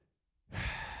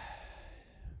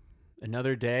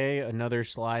Another day, another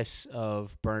slice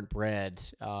of burnt bread.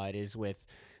 It is with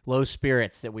low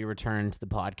spirits that we return to the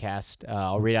podcast.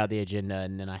 I'll read out the agenda,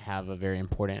 and then I have a very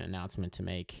important announcement to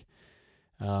make.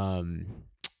 We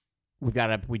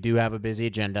do have a busy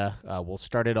agenda. We'll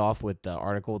start it off with the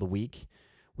article of the week.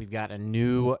 We've got a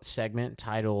new segment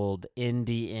titled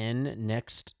NDN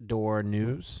Next Door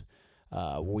News.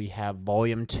 We have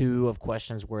volume 2 of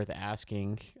Questions Worth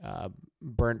Asking.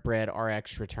 Burnt Bread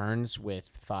RX returns with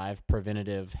 5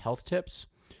 preventative health tips.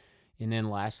 And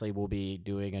then lastly, we'll be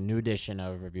doing a new edition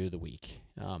of Review of the Week.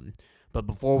 But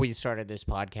before we started this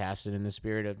podcast, and in the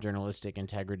spirit of journalistic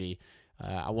integrity,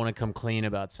 I want to come clean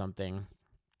about something.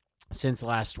 Since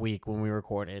last week when we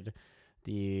recorded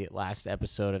the last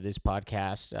episode of this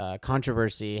podcast,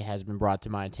 controversy has been brought to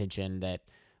my attention that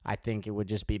I think it would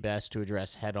just be best to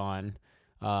address head on.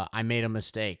 I made a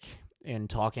mistake in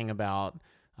talking about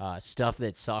stuff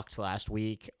that sucked last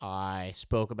week. I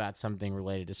spoke about something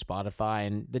related to Spotify,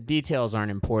 and the details aren't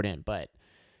important, but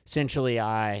essentially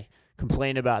I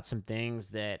complained about some things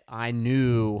that I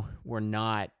knew were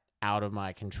not out of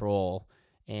my control,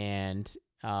 and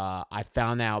I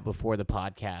found out before the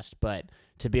podcast. But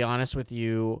to be honest with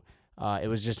you, it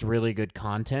was just really good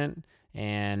content,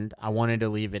 and I wanted to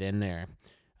leave it in there.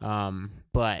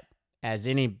 But as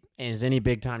any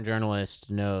big time journalist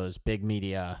knows, big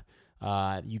media,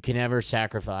 you can never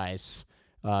sacrifice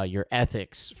your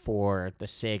ethics for the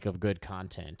sake of good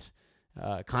content.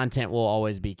 Content will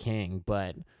always be king,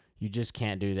 but you just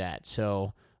can't do that.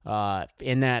 So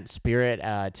in that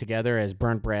spirit, together as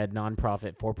Burnt Bread,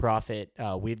 nonprofit, for-profit,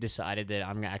 we've decided that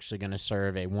I'm actually going to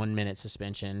serve a 1-minute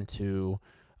suspension to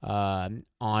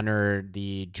honor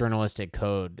the journalistic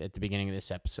code at the beginning of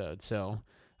this episode. So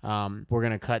we're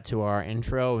going to cut to our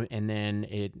intro, and then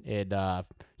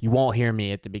you won't hear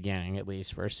me at the beginning, at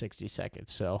least for 60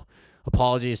 seconds. So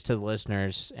apologies to the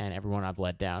listeners and everyone I've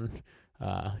let down.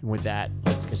 With that,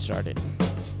 let's get started.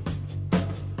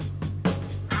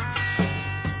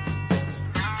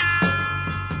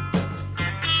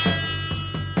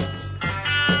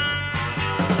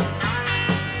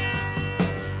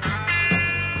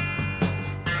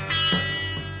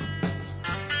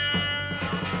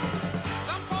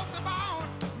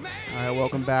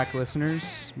 Welcome back,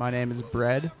 listeners. My name is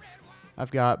Bread.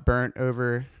 I've got Burnt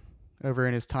over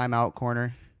in his timeout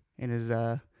corner in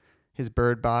his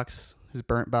bird box, his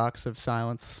burnt box of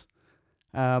silence.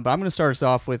 But I'm going to start us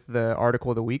off with the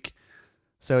article of the week.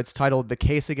 So it's titled "The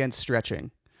Case Against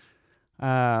Stretching."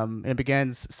 It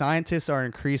begins: scientists are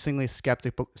increasingly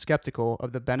skeptical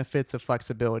of the benefits of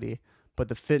flexibility, but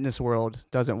the fitness world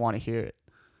doesn't want to hear it.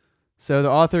 So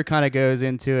the author kind of goes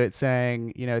into it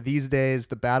saying, these days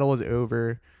the battle is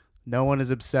over. No one is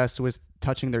obsessed with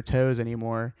touching their toes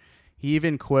anymore. He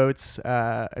even quotes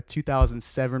a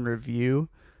 2007 review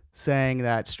saying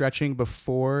that stretching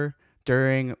before,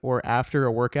 during, or after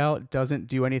a workout doesn't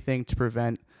do anything to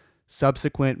prevent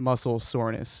subsequent muscle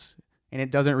soreness, and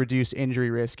it doesn't reduce injury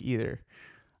risk either.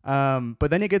 But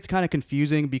then it gets kind of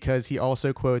confusing because he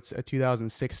also quotes a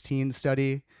 2016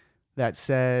 study that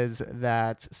says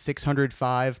that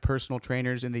 605 personal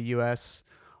trainers in the U.S.,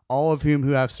 all of whom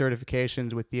have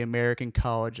certifications with the American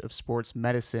College of Sports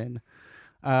Medicine,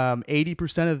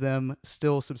 80% of them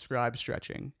still subscribe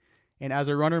stretching. And as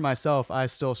a runner myself, I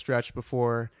still stretch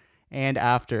before and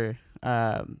after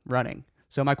running.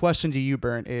 So my question to you,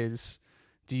 Burnt, is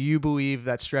do you believe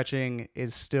that stretching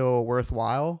is still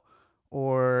worthwhile,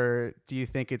 or do you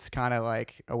think it's kind of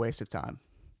like a waste of time?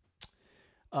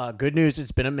 Good news,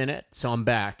 it's been a minute, so I'm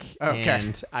back. Okay.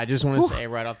 And I just want to say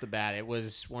right off the bat, it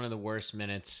was one of the worst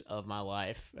minutes of my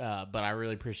life, but I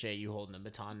really appreciate you holding the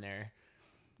baton there.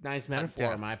 Nice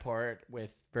metaphor on my part,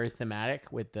 with very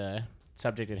thematic with the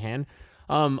subject at hand.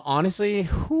 Honestly,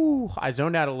 I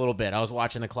zoned out a little bit. I was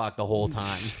watching the clock the whole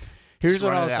time. Here's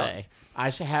what I'll say. I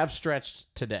have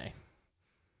stretched today.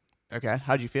 Okay.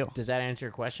 How'd you feel? Does that answer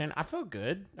your question? I felt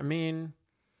good. I mean,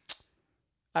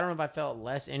 I don't know if I felt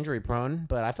less injury prone,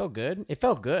 but I felt good. It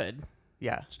felt good.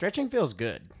 Yeah. Stretching feels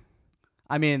good.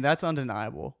 I mean, that's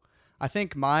undeniable. I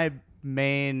think my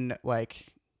main,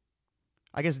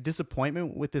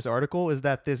 disappointment with this article is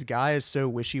that this guy is so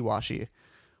wishy-washy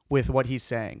with what he's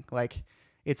saying.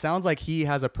 It sounds like he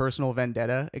has a personal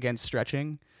vendetta against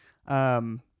stretching.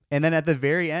 And then at the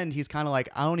very end, he's kind of like,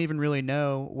 I don't even really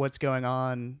know what's going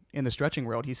on in the stretching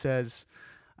world. He says,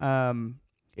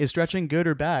 is stretching good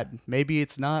or bad? Maybe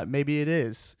it's not. Maybe it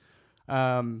is.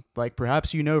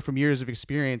 Perhaps from years of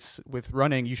experience with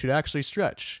running, you should actually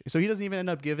stretch. So he doesn't even end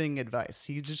up giving advice.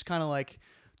 He's just kind of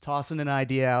tossing an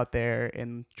idea out there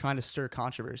and trying to stir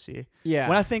controversy. Yeah.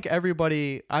 When I think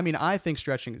I think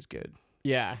stretching is good.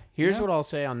 Yeah. Here's know? what I'll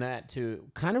say on that too.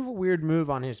 Kind of a weird move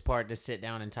on his part to sit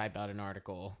down and type out an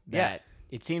article that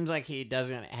it seems like he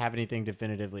doesn't have anything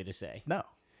definitively to say. No.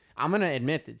 I'm going to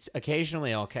admit that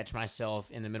occasionally I'll catch myself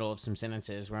in the middle of some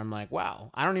sentences where I'm like, wow,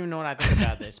 I don't even know what I think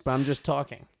about this, but I'm just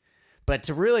talking. But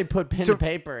to really put pen to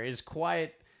paper is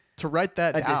quite to write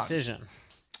that a down. decision.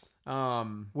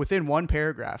 Within one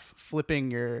paragraph, flipping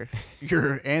your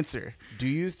answer. Do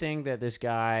you think that this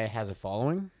guy has a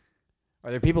following?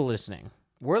 Are there people listening?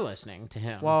 We're listening to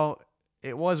him. Well,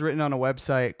 it was written on a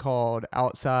website called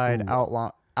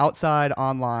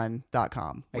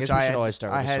outsideonline.com, I guess which we should always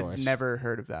start with I the had source. never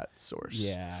heard of that source.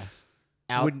 Yeah.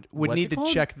 Would what's need it to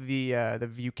called? check the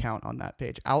view count on that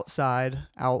page.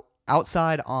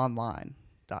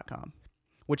 Outsideonline.com,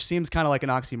 which seems kind of like an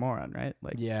oxymoron, right?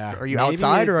 Like, Yeah. are you Maybe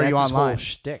outside or are you that's his whole online?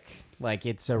 shtick. Like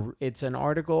it's an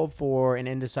article for an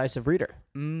indecisive reader.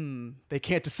 They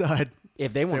can't decide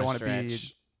If they if they want want to to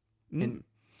stretch. be.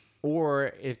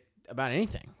 Or if about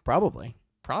anything, probably.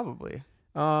 Probably.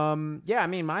 Yeah, I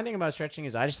mean, my thing about stretching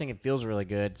is I just think it feels really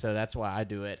good, so that's why I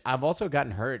do it. I've also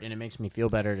gotten hurt, and it makes me feel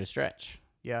better to stretch.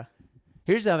 Yeah.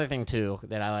 Here's the other thing, too,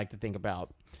 that I like to think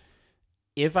about.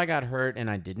 If I got hurt and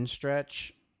I didn't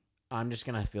stretch, I'm just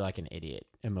going to feel like an idiot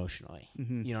emotionally.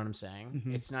 Mm-hmm. You know what I'm saying?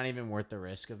 Mhm. It's not even worth the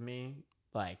risk of me.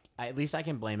 Like, at least I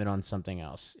can blame it on something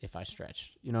else if I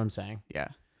stretch. You know what I'm saying? Yeah.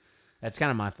 That's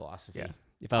kind of my philosophy. Yeah.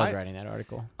 If I was writing that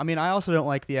article. I mean, I also don't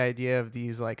like the idea of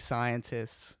these like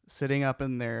scientists sitting up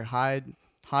in their high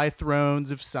thrones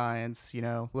of science, you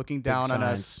know, looking down on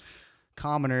us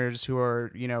commoners who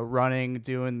are, you know,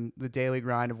 doing the daily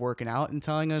grind of working out and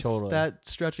telling us Totally. that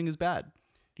stretching is bad.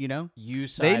 You know, You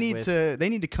side they need with,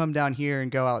 to come down here and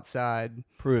go outside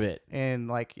prove it. and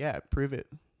like, prove it.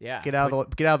 Yeah. Get out of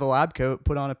the lab coat,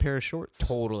 put on a pair of shorts.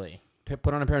 Totally.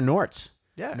 Put on a pair of Norts.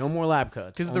 Yeah. No more lab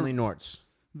coats. 'Cause Only Norts.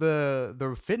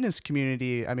 The fitness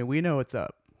community, I mean, we know what's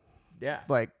up. Yeah.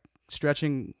 Like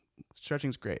stretching's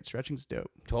great. Stretching's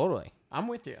dope. Totally. I'm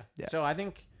with you. Yeah. So I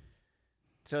think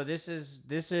this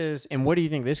is and what do you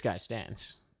think this guy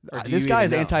stands? Or do This you guy even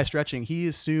is know? anti-stretching. He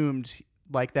assumed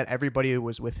like that everybody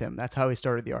was with him. That's how he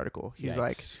started the article. He's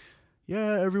like, Yikes.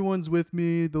 yeah, everyone's with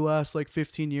me the last like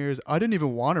 15 years. I didn't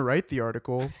even want to write the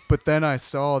article, but then I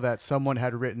saw that someone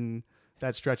had written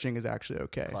that stretching is actually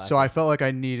okay. Classic. So I felt like I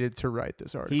needed to write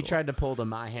this article. He tried to pull the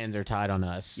my hands are tied on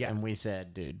us. Yeah. And we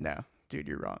said, dude, No, dude,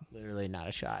 you're wrong. literally not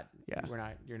a shot. Yeah.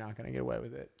 You're not gonna get away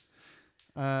with it.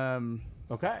 Yeah.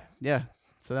 Okay.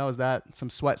 So that was that. Some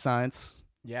sweat science.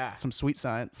 Yeah. Some sweet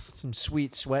science. Some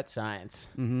sweet sweat science.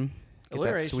 Mm-hmm. Get that sweet,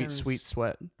 Alliterations sweet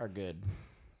sweat. are good.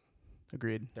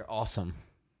 Agreed. They're awesome.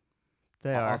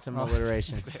 They are. Awesome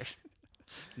alliterations.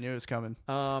 Knew it was coming.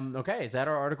 Okay, is that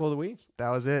our article of the week? That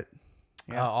was it.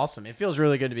 Yeah. Awesome. It feels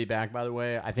really good to be back, by the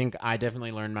way. I think I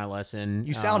definitely learned my lesson.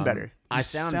 You sound better. I You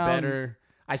sound sound- better.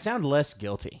 I sound less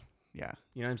guilty. Yeah.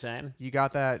 You know what I'm saying? You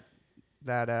got that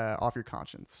off your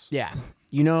conscience. Yeah.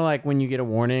 You know, like when you get a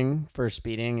warning for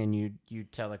speeding and you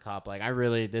tell the cop, like,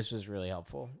 this was really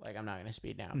helpful. Like, I'm not going to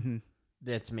speed now. Mm-hmm.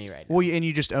 That's me right now. Well, and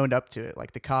you just owned up to it.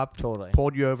 Like the cop Totally.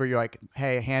 pulled you over. You're like,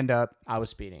 hey, hand up. I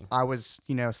was speeding. I was,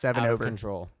 7 Out over. of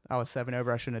control. I was 7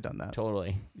 over. I shouldn't have done that.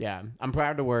 Totally. Yeah. I'm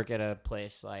proud to work at a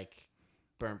place like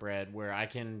Burnt Bread where I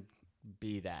can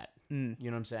be that. Mm.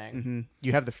 You know what I'm saying? Mm-hmm.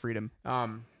 You have the freedom.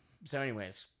 So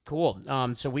anyways, cool.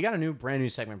 So we got a brand new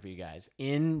segment for you guys.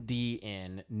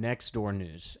 NDN, Next Door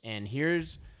News. And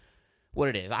here's what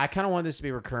it is. I kind of want this to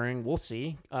be recurring. We'll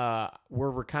see.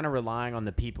 We're kind of relying on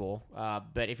the people.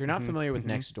 But if you're not familiar with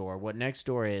Nextdoor, what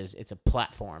Nextdoor is, it's a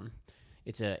platform.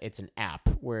 It's an app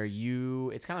where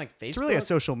it's kind of like Facebook. It's really a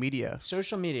social media.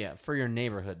 Social media for your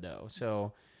neighborhood, though.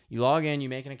 So you log in, you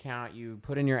make an account, you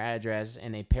put in your address,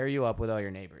 and they pair you up with all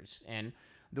your neighbors. And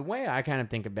the way I kind of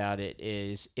think about it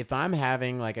is if I'm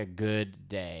having like a good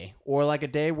day or like a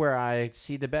day where I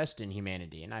see the best in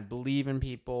humanity and I believe in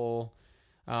people,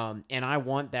 and I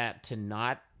want that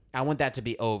to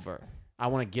be over. I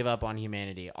want to give up on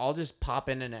humanity. I'll just pop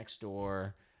into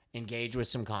Nextdoor, engage with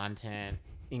some content,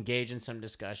 engage in some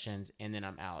discussions, and then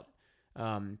I'm out.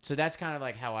 So that's kind of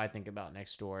like how I think about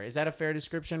Nextdoor. Is that a fair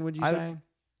description, would you say?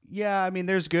 Yeah, I mean,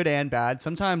 there's good and bad.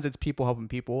 Sometimes it's people helping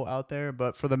people out there,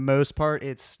 but for the most part,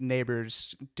 it's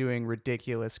neighbors doing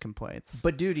ridiculous complaints.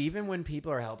 But dude, even when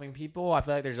people are helping people, I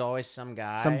feel like there's always some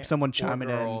guy, Someone chiming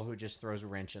or girl in. who just throws a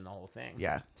wrench in the whole thing.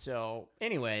 Yeah. So,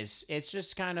 anyways, it's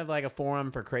just kind of like a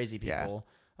forum for crazy Yeah. people.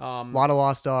 A lot of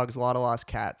lost dogs, a lot of lost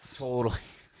cats. Totally.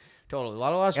 A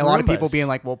lot of lost And a lot of people Roombas. being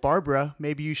like, well, Barbara,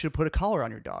 maybe you should put a collar on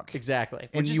your dog. Exactly.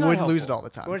 And Which is you not wouldn't lose it helpful. all the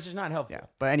time. Which is not helpful. Yeah.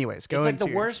 But anyways, go It's like into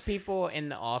the worst people in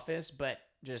the office, but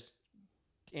just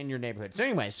in your neighborhood. So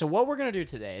anyway, so what we're going to do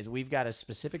today is we've got a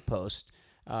specific post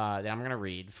that I'm going to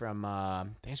read from, I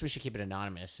guess we should keep it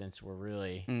anonymous since we're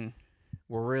really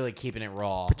keeping it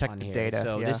raw Protect on the here. data,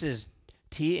 So yeah. this is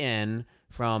TN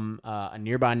from a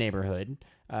nearby neighborhood.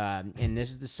 And this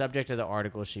is the subject of the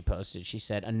article she posted. She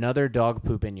said, another dog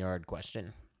poop in yard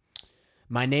question.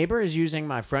 My neighbor is using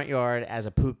my front yard as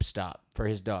a poop stop for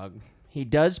his dog. He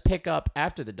does pick up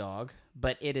after the dog,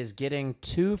 but it is getting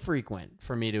too frequent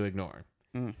for me to ignore.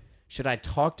 Should I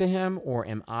talk to him or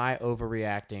am I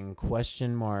overreacting?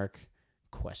 Question mark.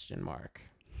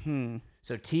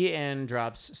 So TN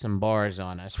drops some bars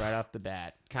on us right off the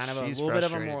bat. Kind of She's a little bit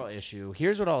of a frustrated. moral issue.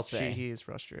 Here's what I'll say. He is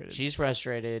frustrated. She's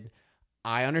frustrated.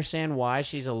 I understand why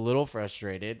she's a little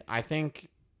frustrated. I think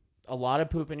a lot of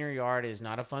poop in your yard is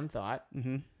not a fun thought.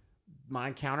 Mm-hmm.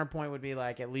 My counterpoint would be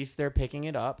like, at least they're picking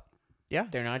it up. Yeah.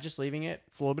 They're not just leaving it.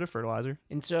 It's a little bit of fertilizer.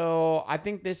 And so I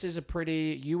think this is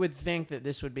you would think that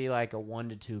this would be like a 1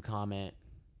 to 2 comment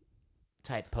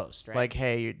type post, right? Like,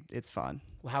 hey, it's fun.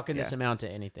 How can this amount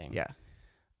to anything? Yeah.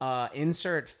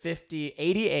 Insert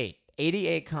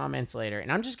 88 comments later. And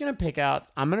I'm going to pick out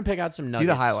some nuggets. Do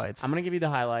the highlights. I'm going to give you the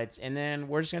highlights and then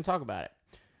we're just going to talk about it.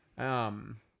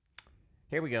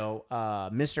 Here we go.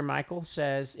 Mr. Michael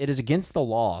says, it is against the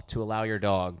law to allow your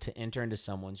dog to enter into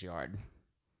someone's yard.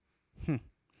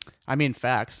 I mean,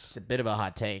 facts. It's a bit of a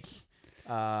hot take.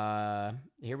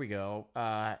 Here we go.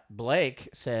 Blake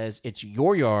says, it's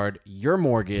your yard, your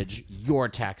mortgage, your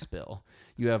tax bill.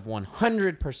 You have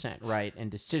 100% right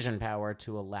and decision power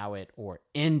to allow it or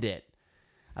end it.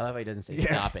 I love how he doesn't say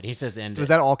stop it. He says end it. Was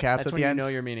that all caps That's at when the you end? know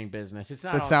you're meaning business. It's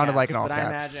not That all sounded caps, like an all but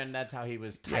caps. I imagine that's how he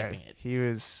was typing it. He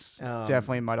was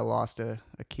definitely might have lost a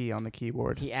key on the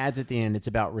keyboard. He adds at the end, it's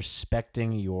about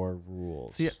respecting your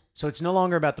rules. See, so it's no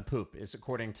longer about the poop, it's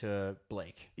according to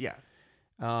Blake. Yeah.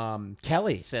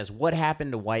 Kelly says, what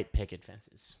happened to white picket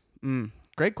fences?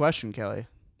 Great question, Kelly.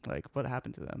 Like, what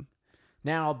happened to them?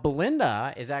 Now,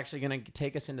 Belinda is actually going to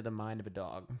take us into the mind of a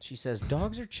dog. She says,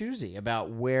 dogs are choosy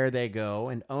about where they go,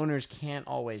 and owners can't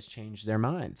always change their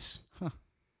minds.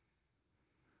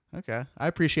 Okay. I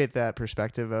appreciate that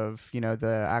perspective of,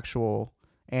 the actual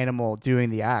animal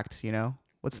doing the act,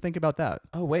 Let's think about that.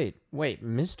 Oh, wait.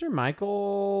 Mr.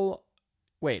 Michael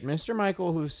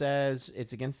who says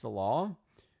it's against the law,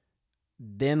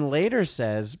 then later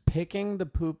says picking the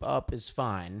poop up is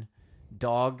fine.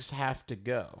 Dogs have to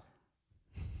go.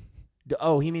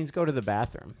 Oh, he means go to the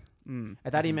bathroom. I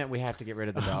thought he meant we have to get rid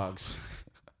of the dogs.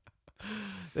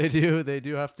 They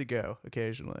do have to go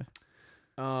occasionally.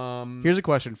 Here's a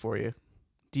question for you.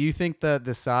 Do you think that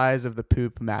the size of the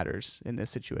poop matters in this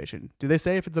situation? Do they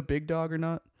say if it's a big dog or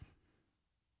not?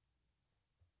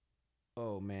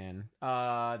 Oh, man.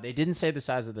 They didn't say the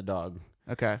size of the dog.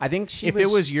 Okay. I think if it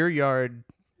was your yard,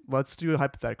 let's do a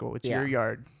hypothetical. It's your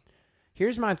yard.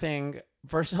 Here's my thing.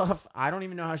 First off, I don't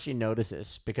even know how she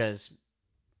notices because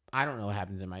I don't know what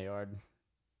happens in my yard.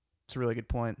 It's a really good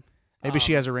point. Maybe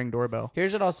she has a Ring doorbell.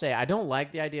 Here's what I'll say. I don't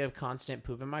like the idea of constant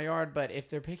poop in my yard, but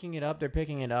if they're picking it up, they're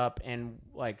picking it up. And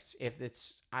like, if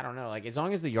it's, I don't know, like as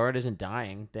long as the yard isn't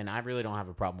dying, then I really don't have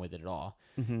a problem with it at all.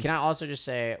 Can I also just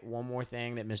say one more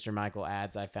thing that Mr. Michael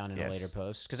adds I found in a later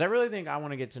post? Because I really think I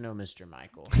want to get to know Mr.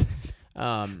 Michael.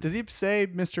 Does he say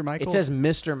Mr. Michael? It says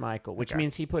Mr. Michael, which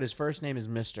means he put his first name as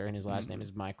Mr. and his last name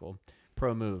is Michael.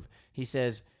 Pro move. He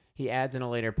says, he adds in a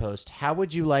later post, how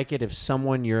would you like it if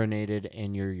someone urinated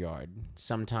in your yard?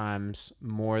 Sometimes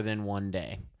more than one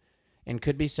day. And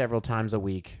could be several times a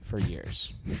week for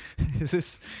years.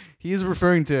 He's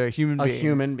referring to a human being. A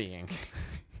human being.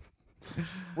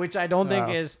 Which I don't think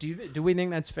is, do we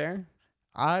think that's fair?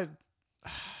 I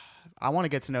want to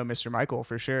get to know Mr. Michael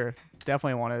for sure.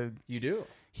 Definitely want to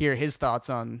hear his thoughts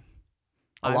on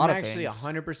a lot of things. I'm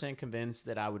actually 100% convinced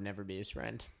that I would never be his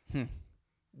friend.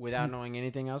 Without knowing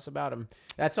anything else about him.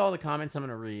 That's all the comments I'm going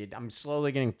to read. I'm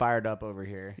slowly getting fired up over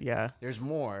here. Yeah. There's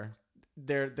more.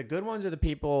 The good ones are the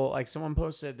people, like someone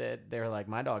posted that they're like,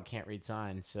 my dog can't read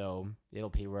signs, so it'll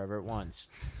pee wherever it wants.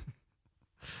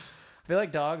 I feel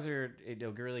like dogs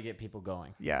it'll really get people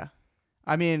going. Yeah.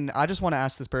 I mean, I just want to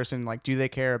ask this person, like, do they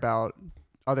care about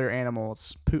other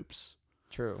animals' poops?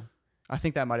 True. I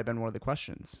think that might have been one of the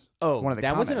questions. Oh, one of the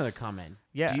that comments. was another comment.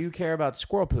 Yeah. Do you care about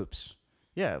squirrel poops?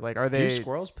 Yeah, like, are they... Do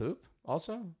squirrels poop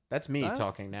also? That's me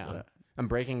talking now. I'm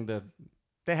breaking the...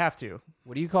 They have to.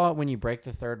 What do you call it when you break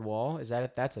the third wall?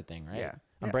 That's a thing, right? Yeah.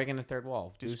 I'm breaking the third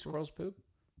wall. Do squirrels poop?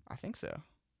 I think so.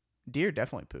 Deer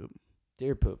definitely poop.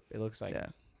 Deer poop. It looks like. Yeah.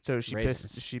 So she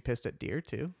raisins. pissed at deer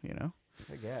too,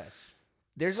 I guess.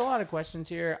 There's a lot of questions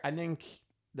here. I think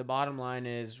the bottom line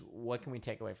is, what can we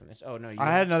take away from this? Oh no, you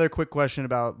I had another quick question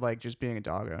about like just being a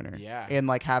dog owner. Yeah. And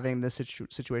like having this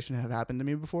situation have happened to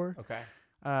me before. Okay.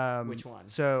 Which one?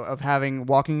 So of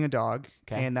walking a dog,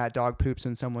 Okay. and that dog poops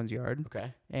in someone's yard,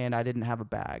 Okay. and I didn't have a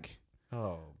bag.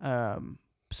 Oh,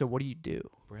 So what do you do?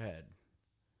 bread.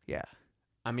 Yeah.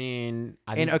 I mean,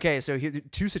 Okay, so here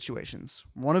two situations.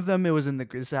 One of them, it was in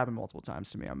this happened multiple times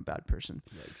to me. I'm a bad person.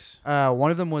 Yikes. One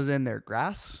of them was in their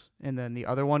grass, and then the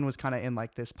other one was kind of in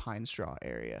like this pine straw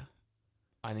area.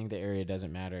 I think the area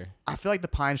doesn't matter. I feel like the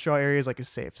pine straw area is like a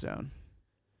safe zone.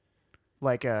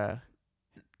 Like this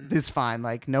is fine.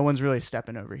 Like no one's really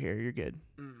stepping over here. You're good.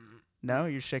 No,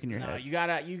 you're shaking your No, head. you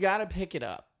gotta pick it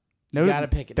up. No, You gotta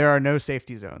pick it there up. are no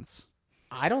safety zones.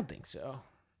 I don't think so,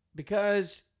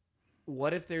 because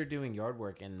what if they're doing yard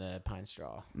work in the pine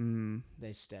straw?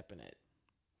 They step in it.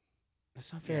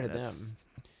 That's not fair to them.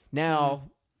 Now,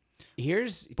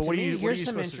 here's But what are you here's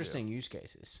some supposed to do? interesting use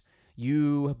cases.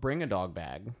 You bring a dog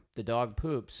bag. The dog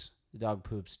poops. The dog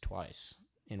poops twice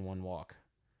in one walk.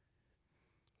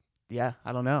 Yeah,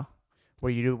 I don't know. What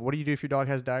do you do? What do you do if your dog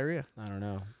has diarrhea? I don't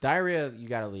know. Diarrhea, you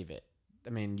got to leave it. I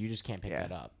mean, you just can't pick Yeah.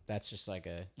 that up. That's just like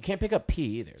you can't pick up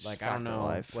pee either. Like, I don't fact of know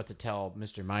life. what to tell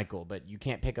Mr. Michael, but you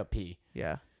can't pick up pee.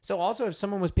 Yeah. So also, if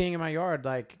someone was peeing in my yard,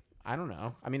 like, I don't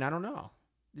know. I mean, I don't know.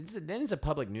 Then it's a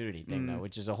public nudity thing, though,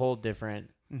 which is a whole different.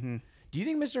 Mm-hmm. Do you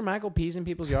think Mr. Michael pees in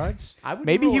people's yards? I would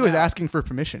Maybe rule he it was out. asking for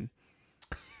permission.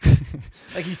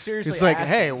 Like, he seriously It's like, asked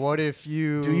hey, him, what if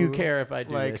you do you care if I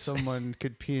do like this? someone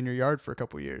could pee in your yard for a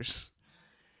couple years?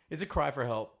 It's a cry for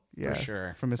help, Yeah, for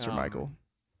sure. from Mr. Michael,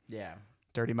 Yeah.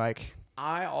 Dirty Mike.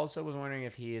 I also was wondering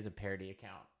if he is a parody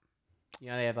account. You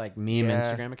know, they have like meme Yeah.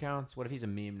 Instagram accounts. What if he's a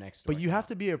meme next door? But you have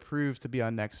to be approved to be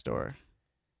on Nextdoor.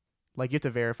 Like you have to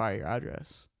verify your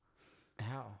address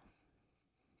How?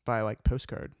 by like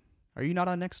postcard. Are you not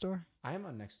on Nextdoor? I am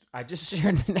on next. I just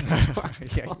shared the next door.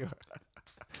 Yeah, you are.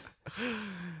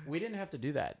 We didn't have to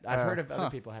do that. I've heard of other huh.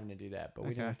 people having to do that, but we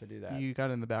didn't Okay. have to do that. You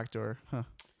got in the back door, huh?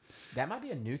 That might be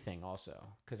a new thing also,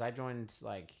 because I joined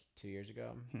like 2 years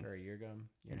ago or a year ago. Year and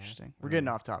a half. Interesting. We're getting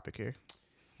off topic here.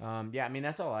 Yeah, I mean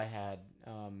that's all I had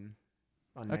on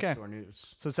Okay. Nextdoor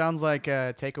News. So it sounds like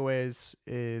takeaways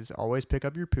is always pick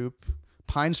up your poop.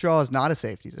 Pine straw is not a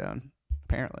safety zone,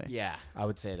 apparently. Yeah, I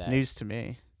would say that. News to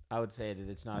me. I would say that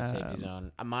it's not a safety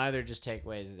zone. My other just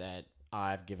takeaways is that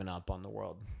I've given up on the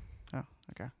world. Oh,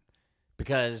 okay.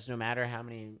 Because no matter how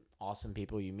many awesome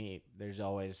people you meet, there's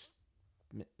always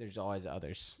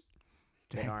others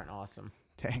that Dang. aren't awesome.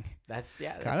 Dang. That's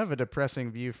Kind of a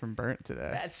depressing view from Burnt today.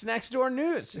 that's next door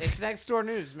news. It's next door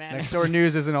news, man. Next door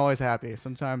news isn't always happy.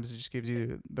 Sometimes it just gives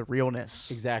you the realness.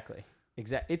 Exactly.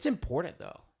 It's important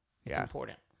though. It's Yeah.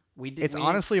 important. It's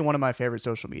honestly one of my favorite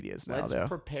social medias now, let's though.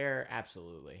 prepare.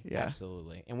 Absolutely. Yeah.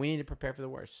 Absolutely. And we need to prepare for the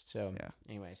worst. So, Yeah.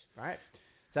 anyways, all right.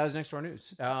 So that was next door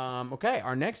news. Okay,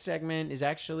 our next segment is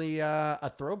actually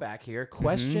a throwback here.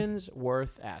 Questions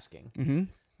worth asking.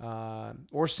 Mm-hmm.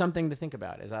 Or something to think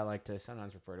about, as I like to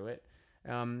sometimes refer to it.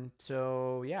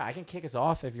 So yeah, I can kick us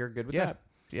off if you're good with that.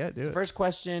 Yeah, do The it. first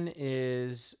question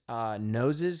is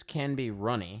noses can be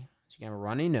runny. So you can have a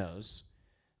runny nose,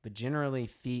 but generally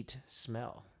feet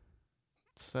smell.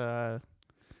 It's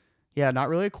not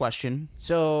really a question.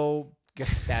 So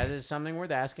that is something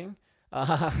worth asking.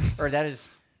 Or that is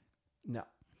no.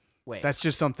 Wait. That's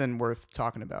just something worth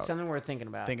talking about. something worth thinking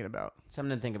about.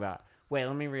 Something to think about. Wait,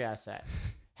 let me re-ask that.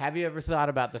 Have you ever thought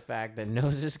about the fact that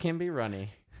noses can be runny,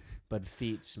 but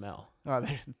feet smell? Oh,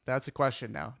 that's a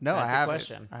question now. No, That's I a haven't.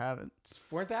 question. I haven't. It's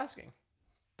worth asking.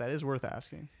 That is worth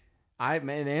asking. The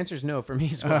answer is no for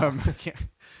me as well.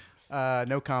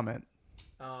 No comment.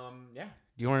 Yeah.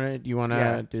 Do you wanna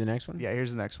Yeah. do the next one? Yeah,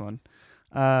 here's the next one.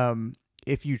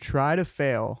 If you try to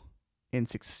fail and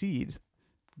succeed,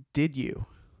 did you?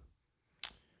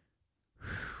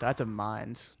 That's a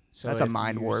mind. So That's a if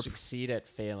mind you warp. Succeed at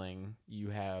failing, you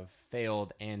have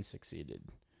failed and succeeded.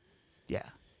 Yeah.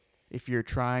 If you're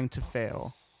trying to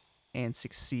fail and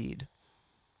succeed,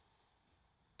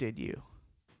 did you?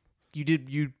 You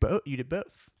did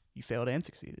both. You failed and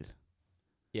succeeded.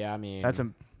 Yeah, I mean That's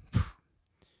a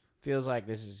feels like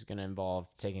this is gonna involve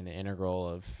taking the integral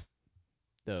of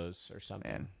those or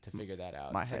something Man, to figure that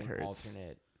out. my It's head an hurts.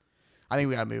 Alternate. I think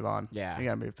we gotta move on. Yeah. We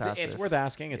gotta move past It's this. worth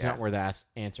asking. It's Yeah. not worth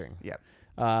answering. Yep.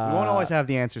 We won't always have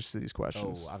the answers to these Oh,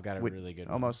 questions. I've got a We really good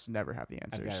one. almost never have the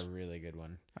I've answers. got a really good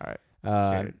one. All right. Let's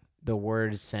hear it. The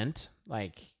word scent,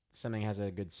 like something has a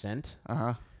good scent,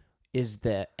 Uh-huh. is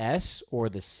the S or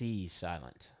the C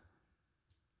silent?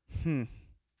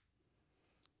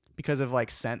 Because of like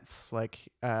scents, like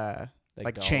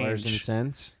Like dollars change. and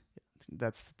cents?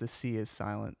 that's the C is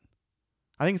silent.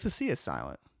 I think it's the C is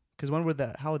silent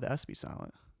Because how would the S be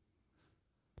silent?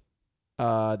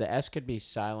 The S could be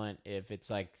silent if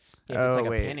it's like a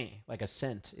penny, like a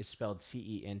cent is spelled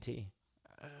cent.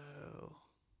 Oh.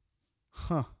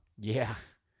 Huh. Yeah.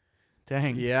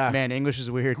 Dang. Yeah. Man, English is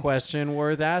weird. Question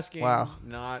worth asking. Wow.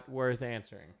 Not worth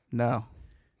answering. No.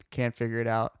 Can't figure it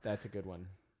out. That's a good one.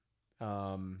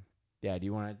 Yeah, do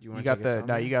you want to You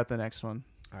got you got the next one.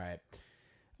 All right.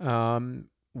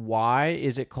 Why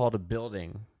is it called a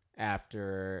building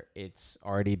after it's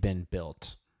already been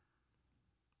built?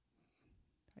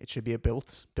 It should be a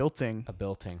building. A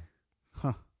building.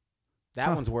 Huh.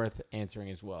 That one's worth answering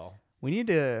as well. We need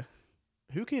to.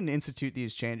 Who can institute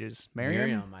these changes?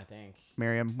 Miriam, I think.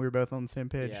 Miriam, we're both on the same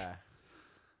page. Yeah.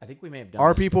 I think we may have done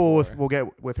Our this people before. we'll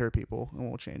get with her people and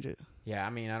we'll change it. Yeah, I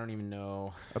mean, I don't even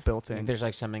know. A I built-in. think there's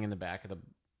like something in the back of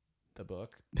the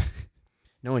book.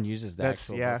 No one uses the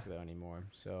actual book though anymore.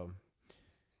 So.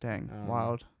 Dang,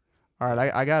 wild. All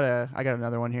right, I got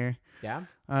another one here. Yeah.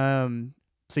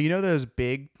 So you know those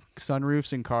big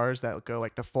sunroofs in cars that go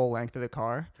like the full length of the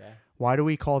car? Okay. Why do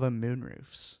we call them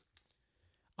moonroofs?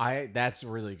 That's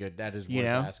really good. That is You worth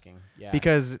know? asking. Yeah.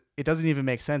 Because it doesn't even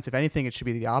make sense. If anything, it should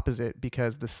be the opposite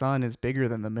because the sun is bigger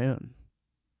than the moon.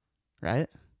 Right?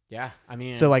 Yeah. I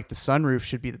mean. So like the sunroof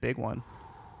should be the big one.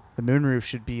 The moonroof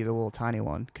should be the little tiny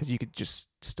one because you could just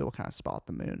still kind of spot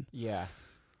the moon. Yeah.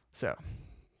 So.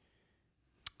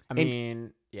 I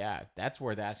mean, yeah, that's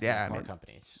worth asking car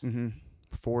companies. Mm-hmm.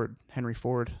 Henry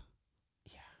Ford.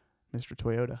 Yeah. Mr.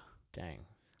 Toyota. Dang.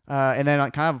 And then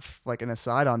kind of like an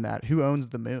aside on that, who owns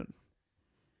the moon?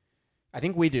 I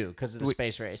think we do because of the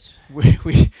space race.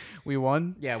 We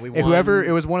won. Yeah, we won.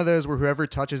 It was one of those where whoever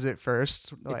touches it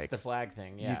first, like it's the flag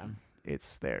thing. Yeah,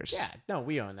 it's theirs. Yeah, no,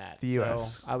 we own that. The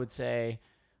U.S. So I would say,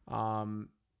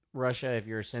 Russia, if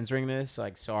you're censoring this,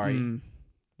 like, sorry,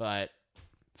 but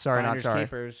sorry, not sorry.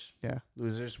 Keepers, yeah,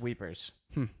 losers, weepers.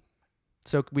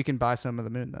 So we can buy some of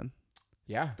the moon then.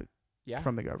 Yeah, yeah,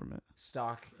 from the government.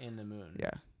 Stock in the moon.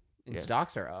 Yeah, and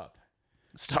stocks are up.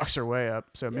 Stocks are way up.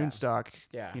 So moon stock.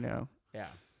 Yeah, you know. Yeah.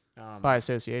 By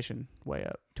association, way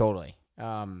up. Totally.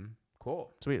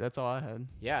 Cool. Sweet. That's all I had.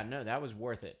 Yeah. No, that was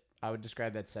worth it. I would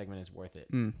describe that segment as worth it.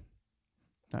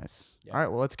 Nice. Yeah. All right.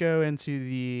 Well, let's go into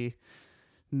the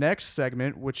next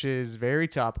segment, which is very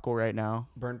topical right now.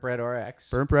 Burnt Bread RX.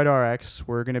 Burnt Bread RX.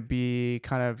 We're going to be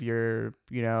kind of your,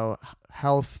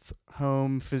 health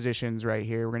home physicians right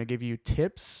here. We're going to give you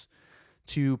tips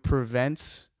to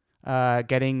prevent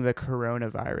getting the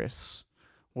coronavirus,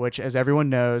 which, as everyone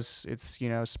knows, it's,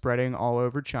 spreading all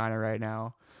over China right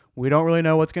now. We don't really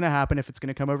know what's going to happen if it's going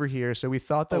to come over here. So we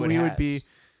thought that we would be.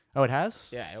 Oh, it has?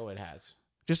 Yeah, it has.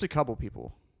 Just a couple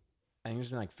people. I think there's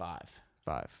been like 5.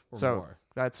 5. Or so more.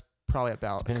 That's probably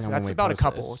about. That's about a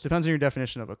couple. It depends on your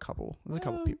definition of a couple. There's a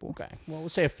couple people. Okay. Well, we'll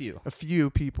say a few. A few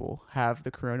people have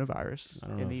the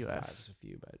coronavirus in the U.S. 5 is a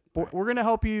few, but we're going to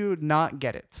help you not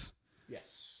get it.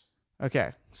 Yes.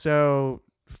 Okay. So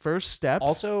first step.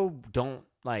 Also, don't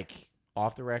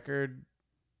off the record.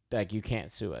 You can't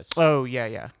sue us. Oh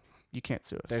yeah. You can't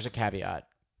sue us. There's a caveat.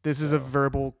 This is a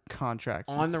verbal contract.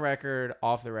 On the record,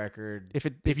 off the record. If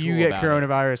you get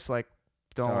coronavirus,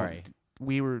 don't. Sorry.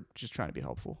 We were just trying to be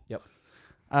helpful. Yep.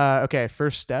 Okay.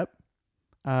 First step.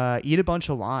 Eat a bunch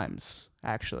of limes.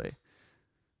 Actually.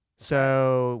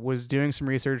 So was doing some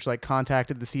research.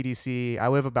 Contacted the CDC. I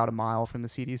live about a mile from the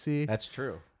CDC. That's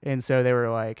true. And so they were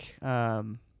like,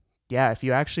 if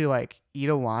you actually eat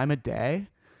a lime a day,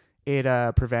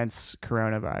 it prevents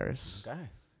coronavirus.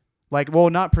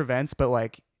 Okay. Not prevents,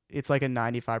 but it's a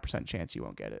 95% chance you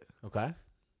won't get it. Okay.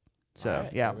 So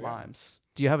limes.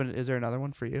 Do you have is there another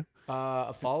one for you?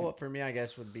 A follow-up for me, I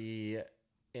guess, would be,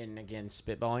 and again,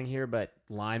 spitballing here, but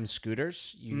Lime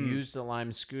scooters. You use the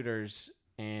Lime scooters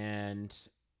and,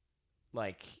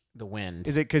 the wind.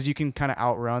 Is it because you can kind of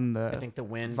outrun the I think the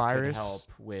wind virus? could help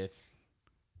with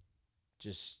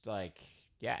just,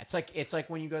 it's like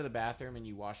when you go to the bathroom and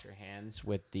you wash your hands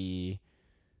with the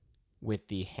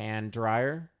hand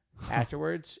dryer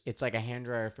afterwards. It's like a hand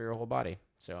dryer for your whole body.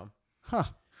 So. Huh.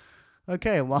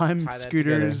 Okay, Lime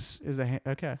scooters is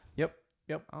okay. Yep.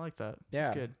 I like that. Yeah.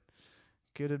 That's good.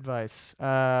 Good advice.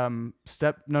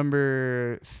 Step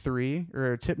number 3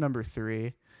 or tip number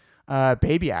 3,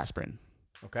 baby aspirin.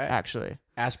 Okay. Actually.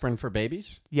 Aspirin for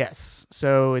babies? Yes.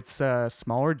 So it's a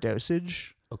smaller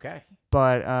dosage. Okay.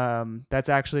 But that's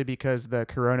actually because the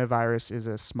coronavirus is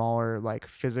a smaller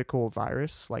physical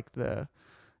virus,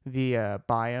 the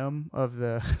biome of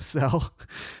the cell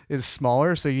is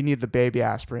smaller, so you need the baby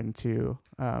aspirin to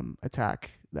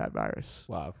attack that virus.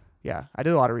 Wow. Yeah, I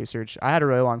did a lot of research. I had a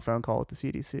really long phone call with the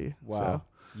CDC. Wow. So,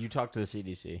 You talked to the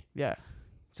CDC. Yeah.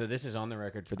 So this is on the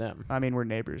record for them. I mean, we're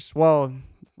neighbors. Well,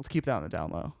 let's keep that on the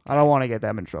down low. I don't want to get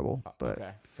them in trouble, but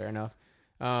Okay, fair enough.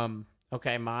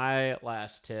 Okay, my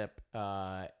last tip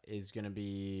is going to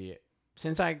be,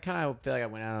 since I kind of feel like I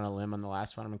went out on a limb on the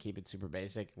last one, I'm going to keep it super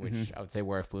basic, which I would say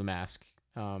wear a flu mask.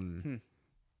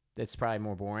 It's probably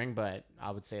more boring, but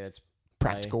I would say that's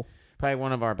practical. Probably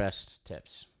one of our best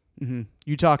tips.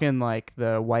 You talking like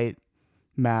the white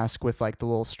mask with like the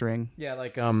little string? Yeah,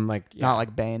 like Not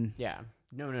like Bane. Yeah.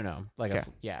 No. Like Okay.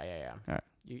 Yeah. All right.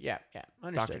 Yeah.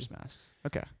 Understood. Doctor's masks.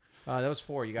 Okay. That was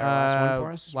 4. You got a last one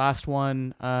for us? Last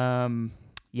one.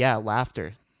 Yeah,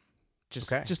 laughter.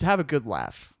 Just have a good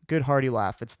laugh. Good hearty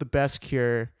laugh. It's the best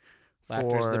cure.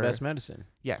 Laughter's the best medicine.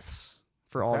 Yes,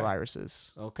 for all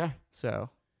viruses. Okay. So,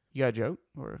 you got a joke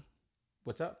or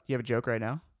what's up? You have a joke right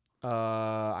now?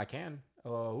 I can.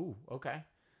 Okay.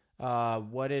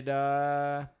 What did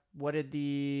the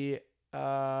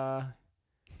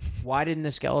why didn't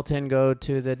the skeleton go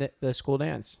to the school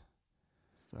dance?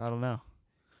 I don't know.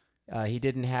 He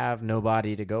didn't have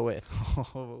nobody to go with.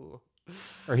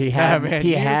 Or he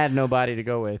had nobody to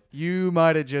go with. You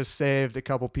might have just saved a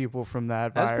couple people from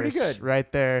that virus. That's pretty good. Right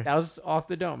there. That was off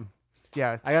the dome.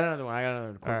 Yeah. I got another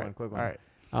one. Quick one.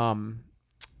 All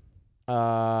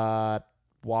right.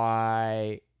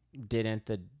 Why didn't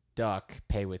the duck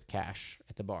pay with cash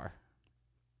at the bar?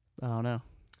 I don't know.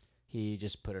 He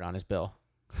just put it on his bill.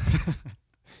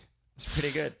 It's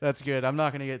pretty good. That's good. I'm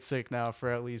not gonna get sick now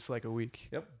for at least like a week.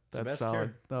 Yep. That's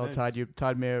solid. That'll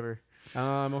tide me over.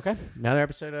 Okay. Another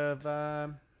episode of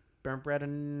Burnt Bread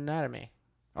Anatomy.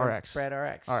 RX. Bread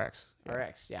RX. RX. Yeah.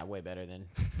 RX. Yeah, way better than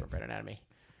Burnt Bread Anatomy.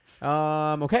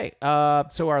 Okay.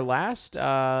 So our last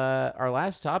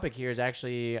topic here is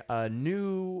actually a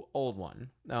new old one.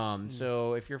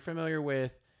 So if you're familiar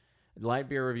with Light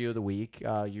Beer Review of the Week,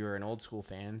 you're an old school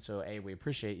fan. So we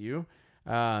appreciate you.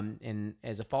 And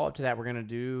as a follow up to that, we're gonna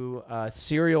do a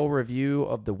cereal review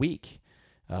of the week.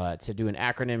 To do an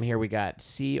acronym here, we got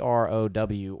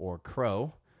CROW or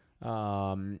Crow.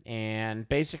 And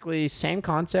basically same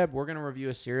concept. We're going to review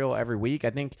a cereal every week. I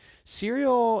think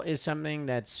cereal is something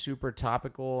that's super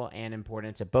topical and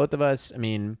important to both of us. I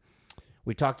mean,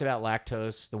 we talked about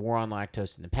lactose, the war on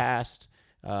lactose in the past.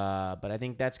 But I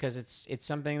think that's because it's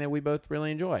something that we both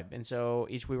really enjoy. And so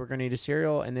each week we're going to eat a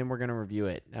cereal and then we're going to review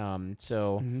it.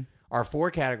 Our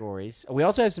 4 categories. We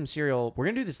also have some cereal. We're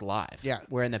going to do this live. Yeah.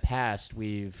 Where in the past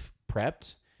we've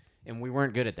prepped and we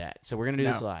weren't good at that. So we're going to do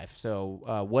this live.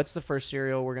 So what's the first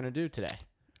cereal we're going to do today?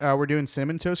 We're doing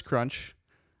Cinnamon Toast Crunch.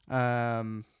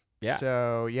 Yeah.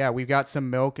 So, we've got some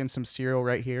milk and some cereal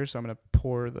right here. So I'm going to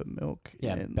pour the milk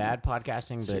in bad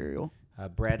podcasting, cereal.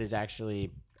 But Brett is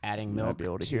actually adding milk be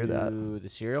able to hear that. the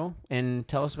cereal. And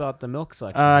tell us about the milk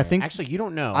selection. I think actually you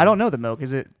don't know. I don't know the milk.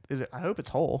 Is it? I hope it's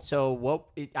whole. So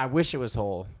I wish it was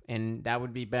whole, and that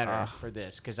would be better for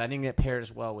this because I think it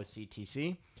pairs well with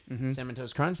CTC, Cinnamon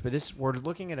Toast Crunch. But we're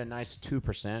looking at a nice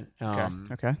 2%.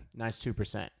 Okay. Nice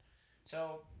 2%.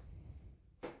 So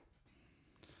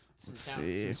let's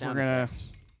see. We're gonna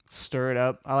stir it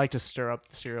up. I like to stir up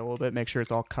the cereal a little bit, make sure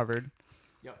it's all covered.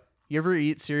 Yep. You ever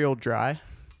eat cereal dry?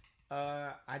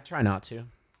 I try not to.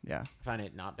 Yeah. I find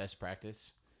it not best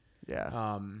practice.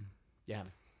 Yeah. Yeah.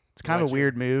 It's kind of a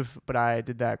weird move, but I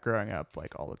did that growing up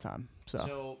like all the time.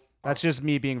 So that's just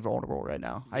me being vulnerable right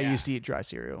now. I used to eat dry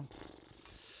cereal.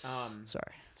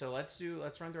 Sorry. So let's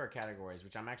run through our categories,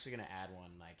 which I'm actually going to add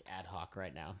one like ad hoc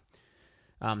right now.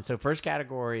 So first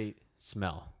category,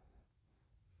 smell.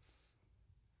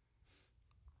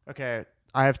 Okay.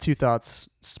 I have 2 thoughts.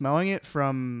 Smelling it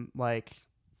from like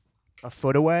a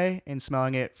foot away and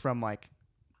smelling it from like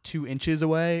 2 inches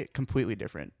away, completely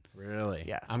different. Really?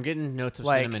 Yeah. I'm getting notes of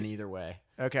cinnamon either way.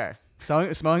 Okay.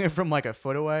 Smelling it from like a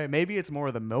foot away, maybe it's more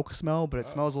of the milk smell, but it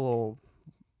smells a little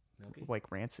milky, like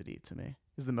rancidy to me.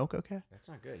 Is the milk okay? That's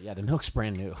not good. Yeah, the milk's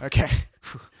brand new. Okay.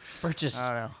 Purchased I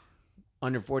don't know.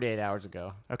 Under 48 hours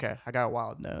ago. Okay, I got a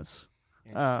wild nose.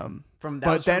 From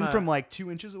like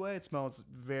 2 inches away, it smells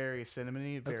very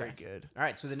cinnamony, very good. All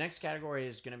right, so the next category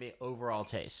is going to be overall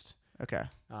taste. Okay.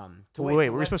 Wait,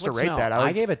 we were supposed to rate smell? that.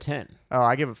 I gave a 10. Oh,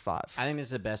 I give it 5. I think this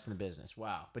is the best in the business.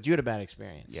 Wow, but you had a bad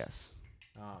experience. Yes.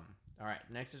 All right,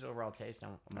 next is overall taste.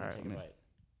 I'm going to take a bite.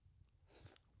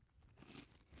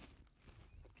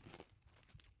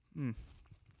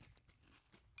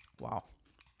 Wow.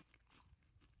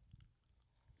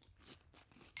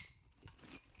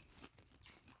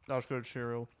 That was good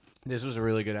cereal. This was a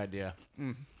really good idea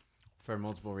for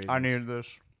multiple reasons. I needed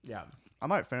this. Yeah. I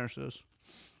might finish this.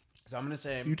 So I'm going to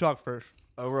say... You talk first.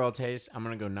 Overall taste, I'm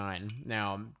going to go 9.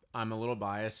 Now, I'm a little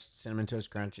biased. Cinnamon Toast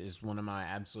Crunch is one of my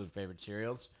absolute favorite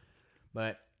cereals.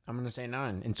 But I'm gonna say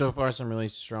 9. And so far, some really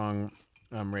strong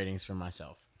ratings from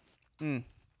myself. I'm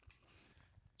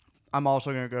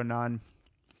also gonna go 9.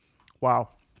 Wow,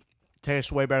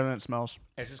 tastes way better than it smells.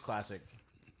 It's just classic.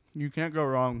 You can't go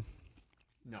wrong.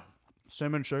 No.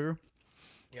 Cinnamon sugar.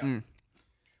 Yeah.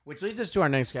 Which leads us to our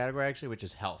next category, actually, which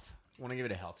is health. I want to give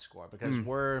it a health score because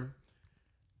we're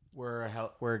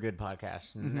a good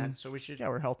podcast, and that's so we should Yeah,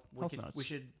 we're health we nuts.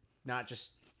 should not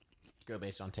just go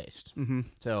based on taste. Mm-hmm.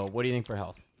 So, what do you think for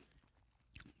health?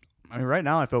 I mean, right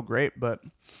now I feel great, but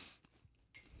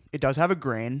it does have a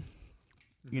grain,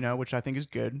 which I think is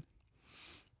good.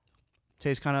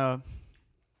 Tastes kind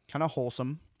of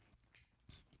wholesome.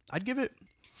 I'd give it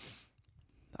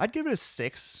a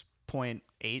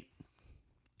 6.8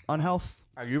 on health.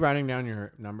 Are you writing down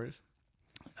your numbers?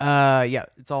 Yeah,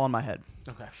 it's all in my head.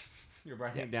 Okay. You're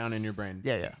writing it down in your brain.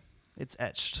 Yeah. It's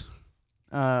etched.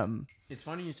 It's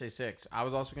funny you say 6. I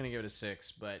was also going to give it a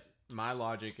 6, but my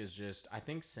logic is just I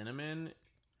think cinnamon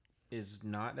is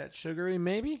not that sugary,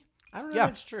 maybe? I don't know if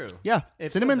that's true. Yeah.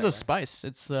 It Cinnamon's feels a that way. spice.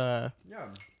 It's Yeah.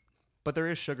 but there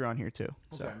is sugar on here too.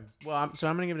 So Okay. Well, I'm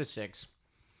going to give it a 6.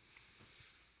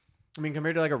 I mean,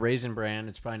 compared to like a Raisin Bran,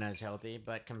 it's probably not as healthy,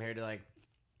 but compared to like,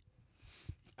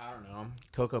 I don't know,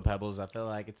 Cocoa Pebbles, I feel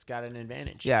like it's got an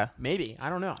advantage. Yeah. Maybe. I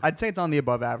don't know. I'd say it's on the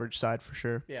above average side for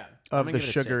sure. Yeah. I'm Of gonna the give it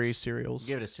a sugary 6. cereals.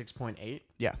 Give it a 6.8.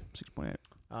 Yeah,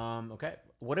 6.8. Okay.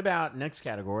 What about next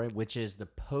category, which is the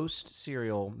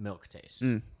post-cereal milk taste?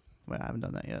 Well, I haven't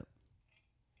done that yet.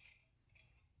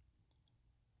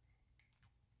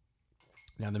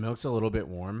 Now, the milk's a little bit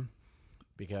warm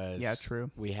because Yeah, true.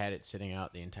 we had it sitting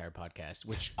out the entire podcast,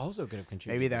 which also could have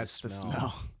contributed Maybe to that's the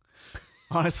smell.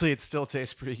 Honestly, it still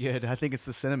tastes pretty good. I think it's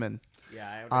the cinnamon. Yeah,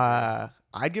 I would agree.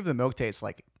 I'd give the milk taste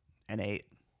like an 8.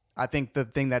 I think the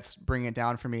thing that's bringing it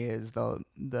down for me is the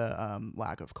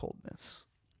lack of coldness.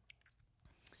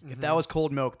 If that was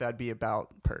cold milk, that'd be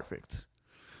about perfect.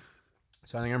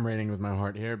 So I think I'm rating with my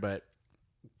heart here, but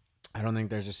I don't think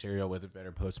there's a cereal with a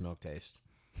better post-milk taste.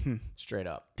 Straight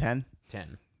up. 10?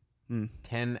 10.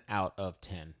 10 out of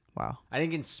 10. Wow. I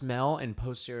think in smell and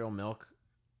post-cereal milk,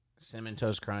 Cinnamon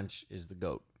Toast Crunch is the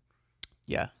GOAT.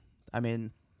 Yeah. I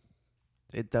mean,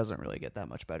 it doesn't really get that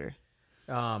much better.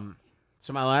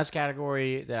 So my last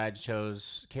category that I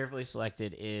chose, carefully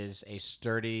selected, is a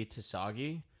sturdy to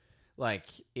soggy. Like,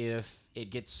 if it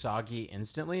gets soggy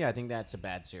instantly, I think that's a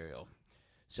bad cereal.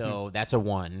 So that's a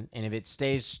 1. And if it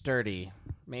stays sturdy,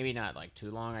 maybe not like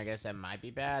too long, I guess that might be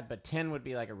bad. But 10 would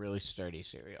be like a really sturdy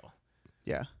cereal.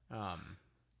 Yeah.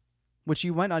 Which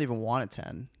you might not even want at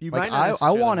 10. You like might not I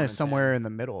necessarily want want it a 10. somewhere in the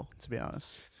middle, to be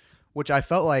honest. Which I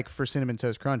felt like for Cinnamon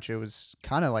Toast Crunch, it was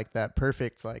kind of like that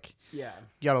perfect, like, Yeah.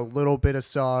 you got a little bit of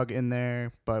sog in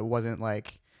there, but it wasn't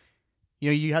like,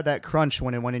 you had that crunch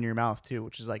when it went in your mouth too,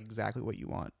 which is like exactly what you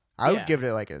want. I would give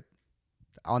it like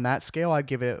on that scale, I'd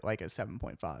give it like a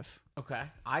 7.5. Okay.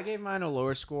 I gave mine a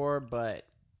lower score, but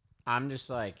I'm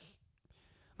just like,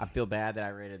 I feel bad that I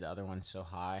rated the other one so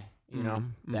high,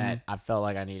 that I felt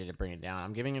like I needed to bring it down.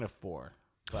 I'm giving it a 4.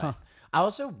 But I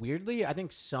also, weirdly, I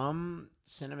think some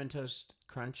Cinnamon Toast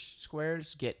Crunch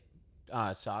squares get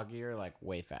soggier like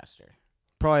way faster.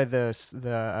 Probably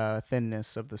the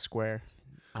thinness of the square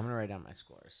I'm going to write down my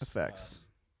scores. effects.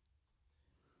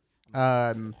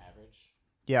 Average.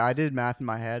 Yeah, I did math in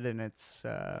my head, and it's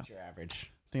What's your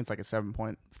average? I think it's like a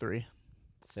 7.3.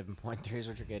 7.3 is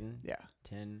what you're getting? Yeah.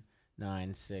 10,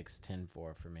 9, 6, 10,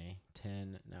 4 for me.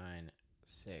 10, 9,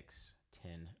 6,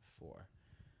 10, 4.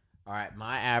 All right,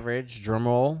 my average, drum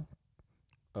roll.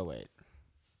 Oh, wait.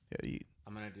 Yeah,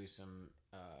 I'm going to do some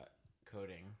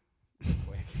coding real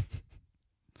quick.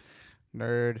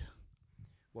 nerd.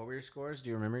 What were your scores? Do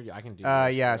you remember? I can do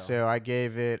Yeah, this, so I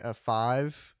gave it a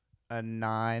 5, a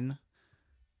 9,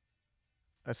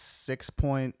 a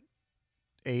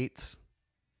 6.8,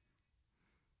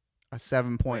 a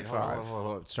 7.5. Wait,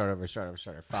 hold. Start over.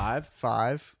 5.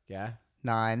 5, Yeah.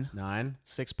 9, 9.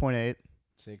 6.8,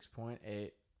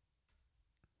 6.8.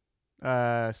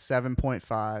 7.5,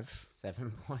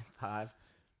 7.5.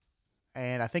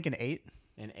 and I think an 8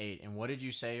 And 8. And what did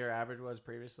you say your average was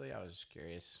previously? I was just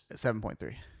curious.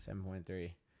 7.3.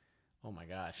 7.3. Oh my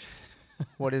gosh.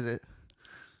 What is it?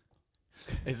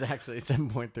 It's actually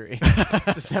 7.3.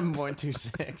 It's a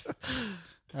 7.26.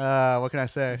 What can I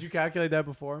say? Did you calculate that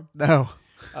before? No.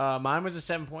 Mine was a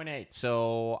 7.8.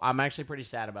 So I'm actually pretty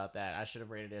sad about that. I should have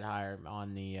rated it higher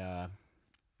on the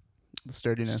The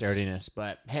sturdiness.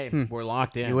 But hey, we're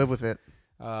locked in. You live with it.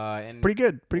 And Pretty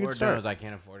good. Pretty good Lord start. knows I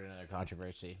can't afford another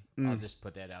controversy. I'll just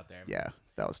put that out there. Yeah,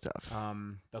 that was tough.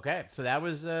 Okay, so that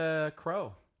was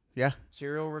Crow Yeah.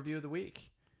 cereal review of the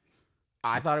week.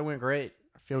 I thought it went great.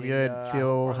 Feel And, good. I hope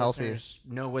Feel our healthy. listeners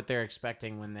know what they're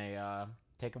expecting when they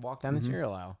take a walk down the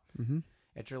cereal aisle Mm-hmm.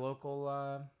 at your local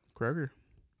Kroger.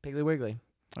 Piggly Wiggly.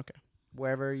 Okay.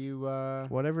 Wherever you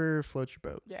Whatever floats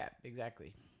your boat. yeah,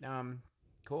 exactly.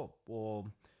 Cool. Well,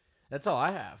 that's all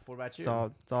I have. What about you?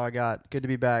 That's all I got. Good to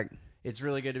be back. It's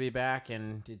really good to be back,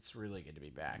 and it's really good to be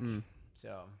back. Mm.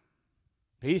 So,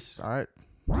 peace. All right.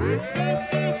 See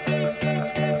you.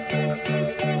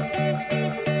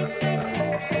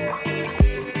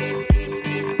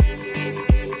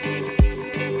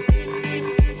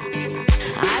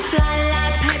 I fly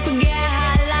like paper, get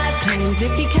high like planes.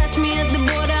 If you catch me at the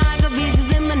border